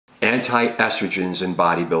Anti-Estrogens in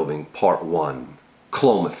Bodybuilding, Part 1,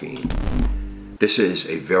 Clomiphene. This is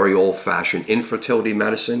a very old-fashioned infertility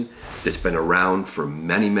medicine that's been around for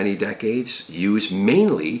many, many decades, used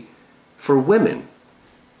mainly for women.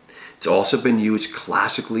 It's also been used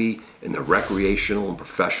classically in the recreational and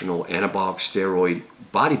professional anabolic steroid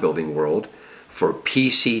bodybuilding world for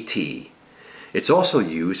PCT. It's also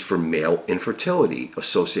used for male infertility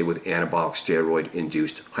associated with anabolic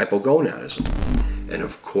steroid-induced hypogonadism. And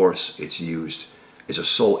of course, it's used as a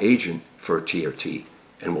sole agent for TRT,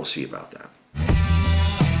 and we'll see about that.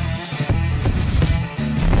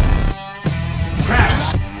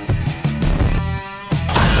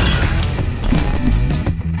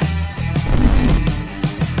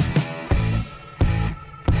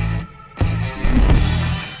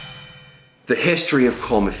 The history of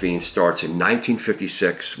Clomiphene starts in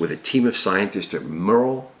 1956 with a team of scientists at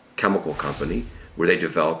Merle Chemical Company where they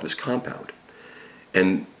developed this compound.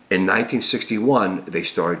 And in 1961, they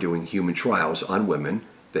started doing human trials on women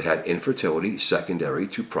that had infertility secondary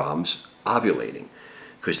to problems ovulating,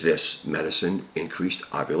 because this medicine increased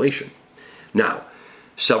ovulation. Now,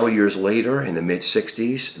 several years later, in the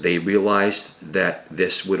mid-60s, they realized that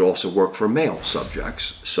this would also work for male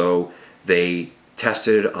subjects. So they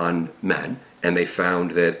tested it on men, and they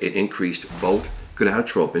found that it increased both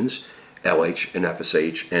gonadotropins, LH and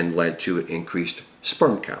FSH, and led to an increased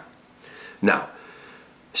sperm count. Now,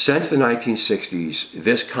 since the 1960s,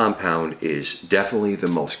 this compound is definitely the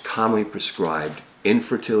most commonly prescribed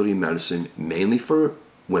infertility medicine, mainly for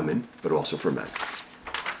women, but also for men.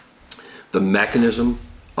 The mechanism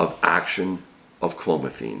of action of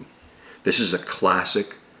Clomiphene. This is a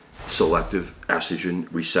classic selective estrogen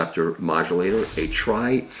receptor modulator, a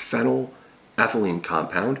triphenylethylene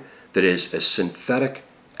compound that is a synthetic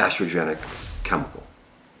estrogenic chemical.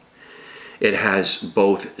 It has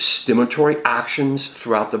both stimulatory actions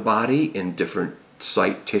throughout the body in different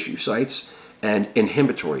tissue sites and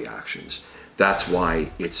inhibitory actions. That's why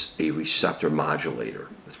it's a receptor modulator.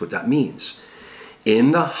 That's what that means.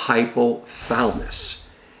 In the hypothalamus,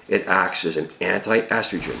 it acts as an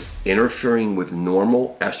anti-estrogen, interfering with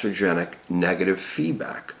normal estrogenic negative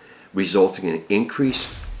feedback, resulting in an increased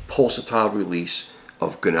pulsatile release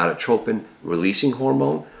of gonadotropin releasing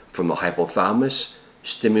hormone from the hypothalamus,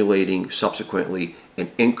 stimulating subsequently an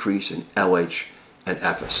increase in LH and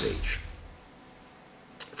FSH.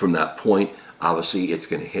 From that point, obviously, it's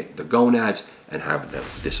going to hit the gonads and have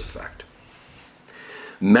this effect.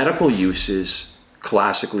 Medical uses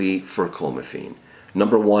classically for Clomiphene.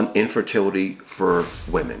 Number one, infertility for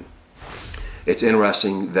women. It's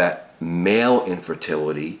interesting that male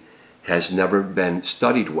infertility has never been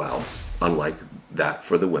studied well, unlike that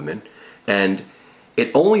for the women, and it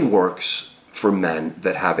only works for men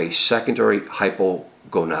that have a secondary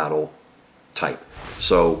hypogonadal type.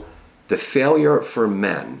 So the failure for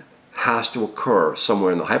men has to occur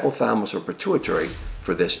somewhere in the hypothalamus or pituitary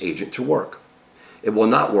for this agent to work. It will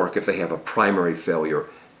not work if they have a primary failure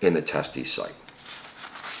in the testes site.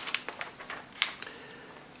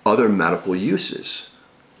 Other medical uses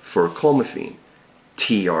for Clomiphene.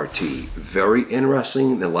 TRT, very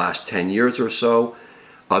interesting in the last 10 years or so.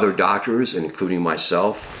 Other doctors, and including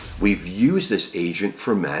myself, we've used this agent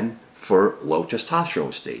for men for low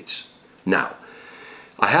testosterone states. Now,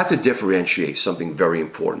 I have to differentiate something very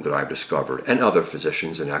important that I've discovered, and other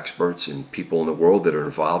physicians and experts and people in the world that are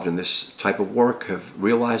involved in this type of work have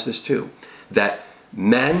realized this too, that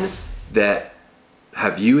men that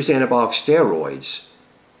have used anabolic steroids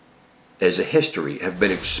as a history have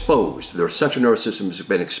been exposed, their central nervous systems have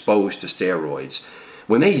been exposed to steroids.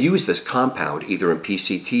 When they use this compound, either in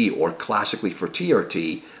PCT or classically for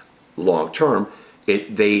TRT, long term,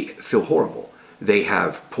 they feel horrible. They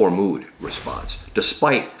have poor mood response,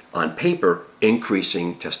 despite, on paper,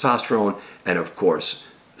 increasing testosterone and, of course,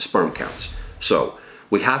 sperm counts. So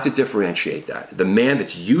we have to differentiate that. The man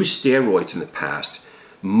that's used steroids in the past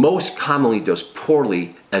most commonly does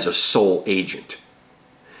poorly as a sole agent.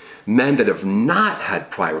 Men that have not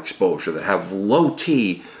had prior exposure, that have low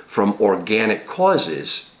T from organic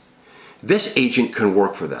causes, this agent can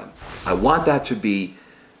work for them. I want that to be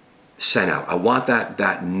sent out. I want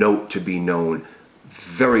that note to be known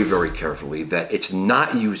very, very carefully, that it's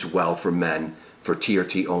not used well for men for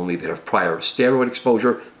TRT only that have prior steroid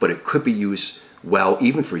exposure, but it could be used well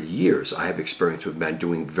even for years. I have experience with men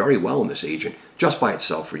doing very well in this agent just by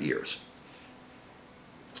itself for years.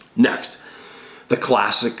 Next, the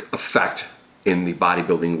classic effect in the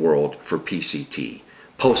bodybuilding world for PCT,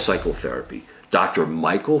 post-cycle therapy. Dr.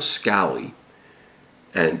 Michael Scally,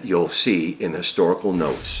 and you'll see in the historical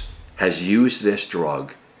notes, has used this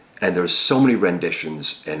drug And there's so many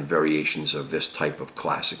renditions and variations of this type of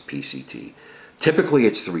classic PCT. Typically,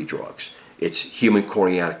 it's 3 drugs. It's human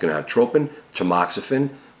chorionic gonadotropin,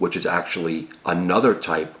 tamoxifen, which is actually another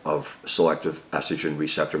type of selective estrogen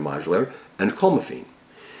receptor modulator, and clomiphene.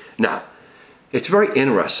 Now, it's very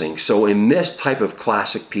interesting. So in this type of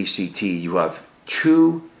classic PCT, you have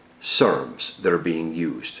 2 SERMs that are being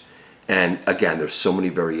used. And again, there's so many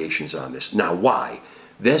variations on this. Now, why?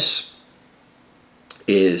 This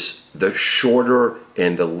is the shorter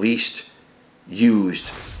and the least used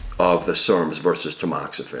of the SERMs versus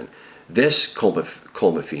tamoxifen. This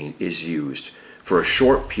clomiphene is used for a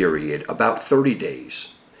short period, about 30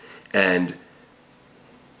 days. And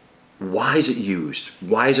why is it used?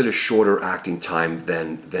 Why is it a shorter acting time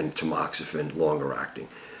than tamoxifen, longer acting?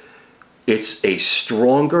 It's a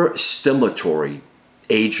stronger stimulatory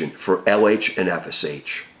agent for LH and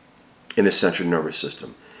FSH in the central nervous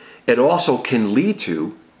system. It also can lead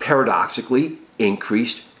to, paradoxically,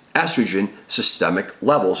 increased estrogen systemic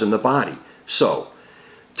levels in the body. So,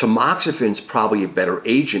 tamoxifen is probably a better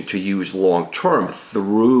agent to use long-term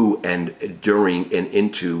through and during and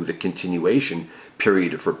into the continuation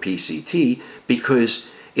period for PCT, because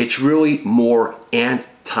it's really more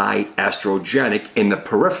anti-estrogenic in the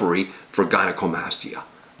periphery for gynecomastia.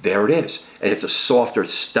 There it is. And it's a softer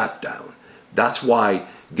step down. That's why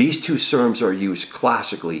these 2 SERMs are used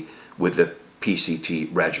classically with the PCT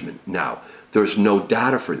regimen. Now, there's no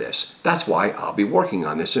data for this. That's why I'll be working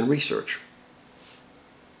on this in research.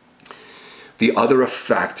 The other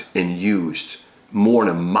effect and used more in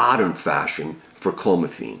a modern fashion for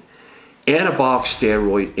clomiphene, anabolic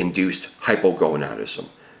steroid induced hypogonadism.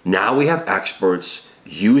 Now we have experts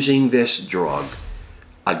using this drug,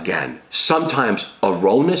 again, sometimes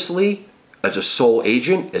erroneously as a sole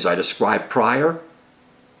agent, as I described prior.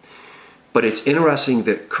 But it's interesting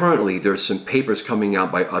that currently there's some papers coming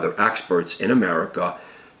out by other experts in America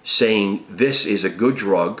saying this is a good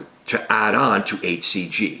drug to add on to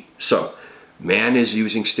HCG. So, man is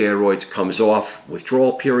using steroids, comes off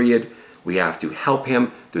withdrawal period. We have to help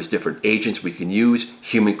him. There's different agents we can use.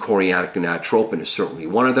 Human chorionic gonadotropin is certainly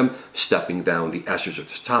one of them. Stepping down the estrus or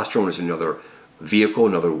testosterone is another vehicle,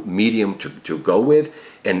 another medium to go with.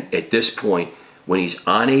 And at this point, when he's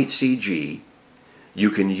on HCG, you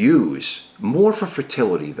can use, more for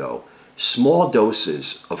fertility though, small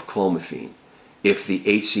doses of clomiphene if the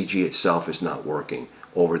HCG itself is not working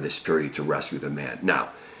over this period to rescue the man. Now,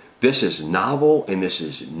 this is novel and this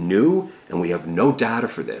is new, and we have no data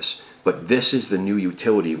for this, but this is the new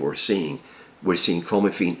utility we're seeing. We're seeing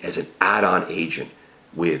clomiphene as an add-on agent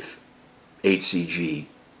with HCG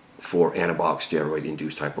for anabolic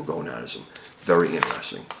steroid-induced hypogonadism. Very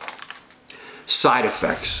interesting. Side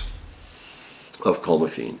effects of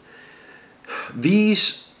clomiphene.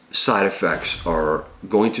 These side effects are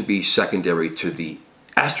going to be secondary to the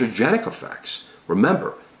estrogenic effects.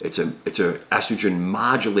 Remember, it's an estrogen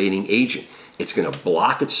modulating agent. It's going to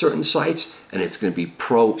block at certain sites, and it's going to be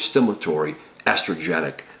pro-stimulatory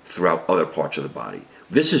estrogenic throughout other parts of the body.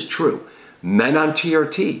 This is true. Men on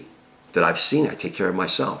TRT that I've seen, I take care of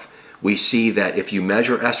myself, we see that if you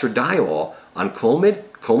measure estradiol on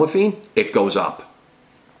clomiphene, it goes up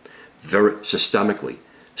very systemically.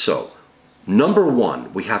 So, number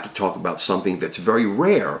one, we have to talk about something that's very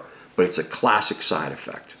rare, but it's a classic side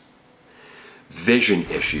effect. Vision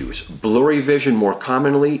issues. Blurry vision more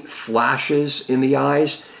commonly, flashes in the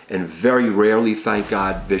eyes, and very rarely, thank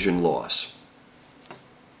God, vision loss.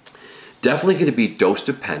 Definitely going to be dose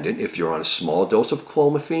dependent. If you're on a small dose of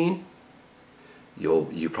clomiphene,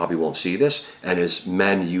 you probably won't see this. And as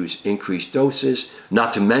men use increased doses,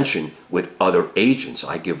 not to mention with other agents,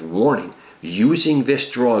 I give warning, using this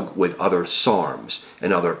drug with other SERMs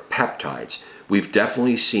and other peptides, we've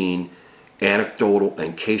definitely seen anecdotal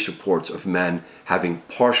and case reports of men having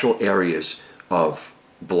partial areas of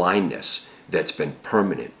blindness that's been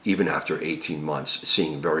permanent even after 18 months,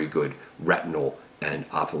 seeing very good retinal and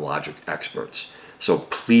ophthalmologic experts. So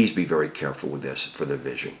please be very careful with this for the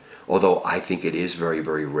vision. Although I think it is very,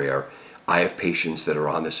 very rare. I have patients that are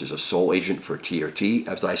on this as a sole agent for TRT,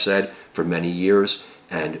 as I said, for many years,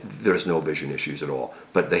 and there's no vision issues at all.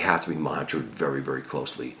 But they have to be monitored very, very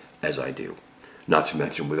closely, as I do. Not to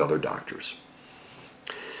mention with other doctors.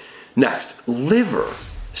 Next, liver.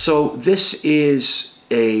 So this is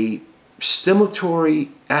a stimulatory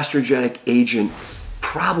estrogenic agent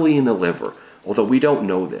probably in the liver, although we don't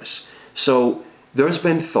know this. So there's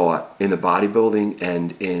been thought in the bodybuilding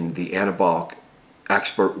and in the anabolic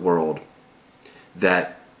expert world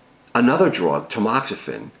that another drug,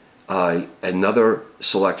 tamoxifen, another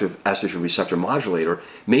selective estrogen receptor modulator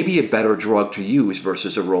may be a better drug to use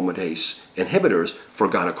versus aromatase inhibitors for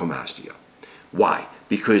gynecomastia. Why?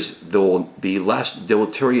 Because there will be less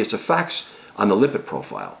deleterious effects on the lipid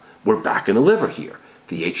profile. We're back in the liver here.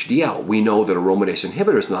 The HDL. We know that aromatase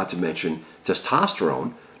inhibitors, not to mention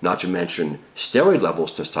testosterone, not to mention steroid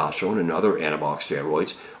levels, testosterone and other anabolic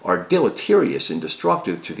steroids, are deleterious and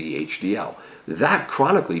destructive to the HDL. That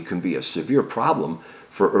chronically can be a severe problem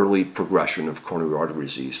for early progression of coronary artery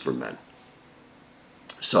disease for men.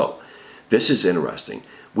 So, this is interesting.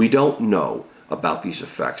 We don't know about these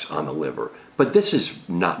effects on the liver, but this is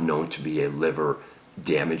not known to be a liver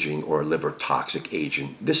damaging or a liver toxic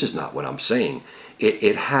agent. This is not what I'm saying.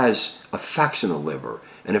 It has effects in the liver,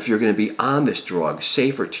 and if you're going to be on this drug,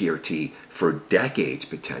 say for TRT, for decades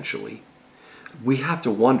potentially, we have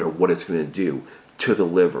to wonder what it's going to do to the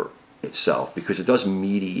liver itself, because it does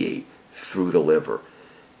mediate through the liver.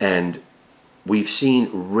 And we've seen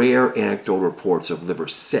rare anecdotal reports of liver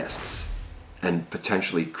cysts and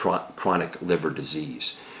potentially chronic liver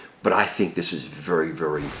disease. But I think this is very,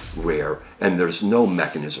 very rare, and there's no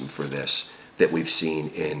mechanism for this that we've seen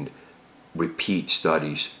in repeat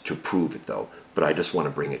studies to prove it, though. But I just want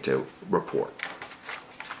to bring it to report.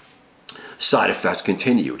 Side effects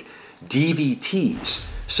continued. DVTs.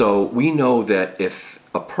 So we know that if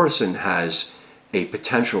a person has a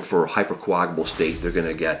potential for a hypercoagulable state, they're going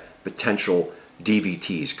to get potential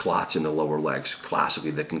DVTs, clots in the lower legs,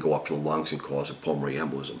 classically, that can go up to the lungs and cause a pulmonary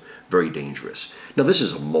embolism. Very dangerous. Now, this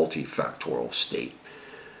is a multifactorial state.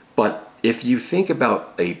 But if you think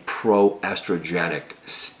about a pro-estrogenic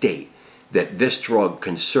state, that this drug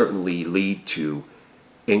can certainly lead to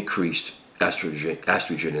increased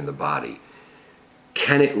estrogen in the body.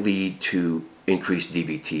 Can it lead to increased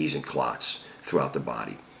DVTs and clots throughout the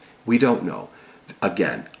body? We don't know.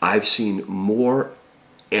 Again, I've seen more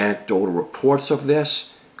anecdotal reports of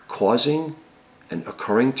this causing and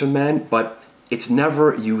occurring to men, but it's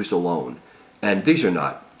never used alone. And these are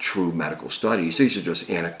not true medical studies. These are just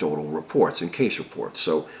anecdotal reports and case reports.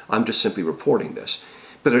 So I'm just simply reporting this.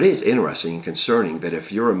 But it is interesting and concerning that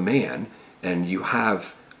if you're a man and you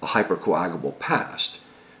have a hypercoagulable past,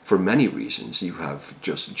 for many reasons, you have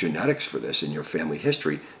just genetics for this in your family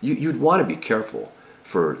history, you'd want to be careful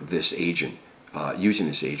for this agent, using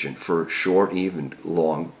this agent for short and even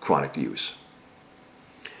long chronic use.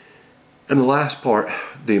 And the last part,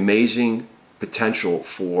 the amazing potential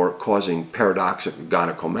for causing paradoxical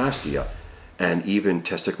gynecomastia and even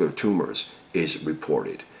testicular tumors is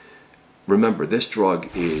reported. Remember, this drug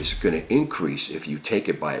is going to increase, if you take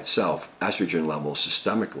it by itself, estrogen levels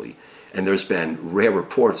systemically. And there's been rare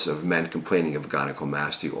reports of men complaining of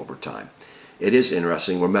gynecomastia over time. It is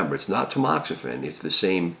interesting. Remember, it's not tamoxifen. It's the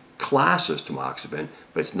same class as tamoxifen,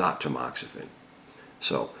 but it's not tamoxifen.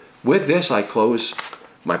 So with this, I close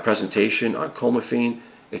my presentation on Clomiphene.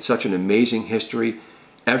 It's such an amazing history.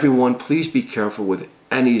 Everyone, please be careful with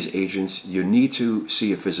any of these agents. You need to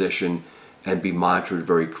see a physician and be monitored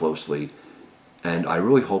very closely. And I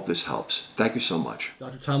really hope this helps. Thank you so much.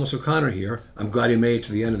 Dr. Thomas O'Connor here. I'm glad you made it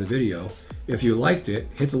to the end of the video. If you liked it,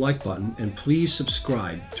 hit the like button and please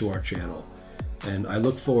subscribe to our channel. And I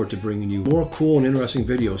look forward to bringing you more cool and interesting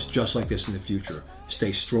videos just like this in the future.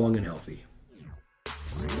 Stay strong and healthy.